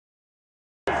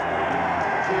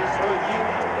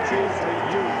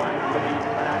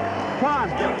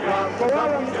John.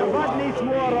 Gowaran vad nits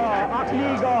mora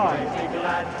akniga.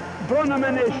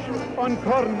 Brunamanish on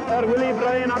corn Willie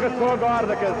Bryan agus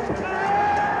Cogardacus.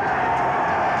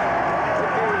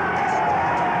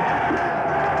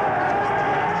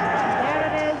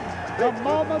 The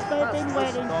moment they've been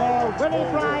waiting for. Willie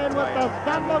Bryan with the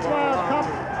Standard World Cup,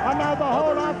 and now the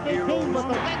whole Offaly team with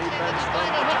the final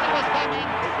whistle was coming,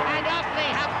 and Offaly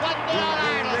have won the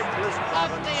All-Ireland.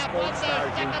 Offaly have won their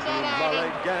second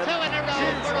All-Ireland, 2 in a row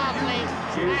for Offaly,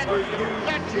 and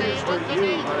certainly on today's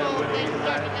road, they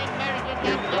certainly merited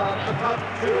that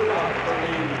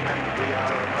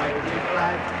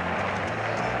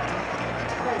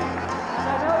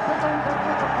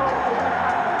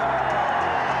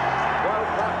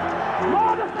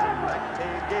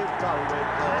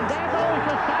And there goes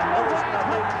the Standard World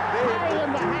Cup high in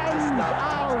the hands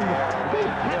of the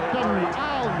captain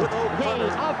of the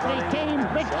Offaly team,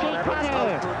 Richie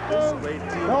Connor.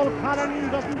 Noel Connery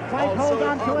doesn't quite hold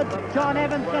on to it. John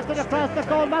Evans gets it across the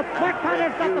goal mouth. Mark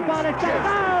Connor's got the ball. It's a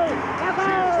goal! A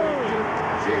goal!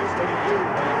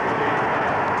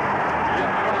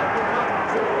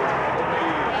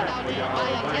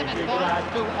 Evans goes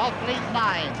to Offaly's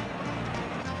line.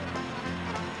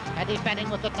 Eddie Fanning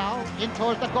with it now, in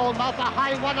towards the goal mouth, a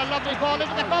high one, a lovely ball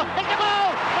into the goal, it's the goal!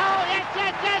 Oh, yes,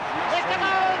 yes, yes, it's the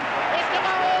goal! It's the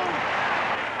goal!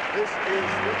 This is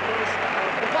the first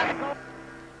one goal.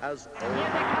 As here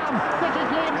they come, this is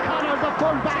Liam Connor, the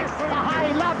fullback, a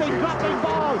high, lovely, dropping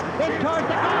ball, in towards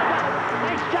the goal mouth,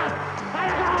 nice shot,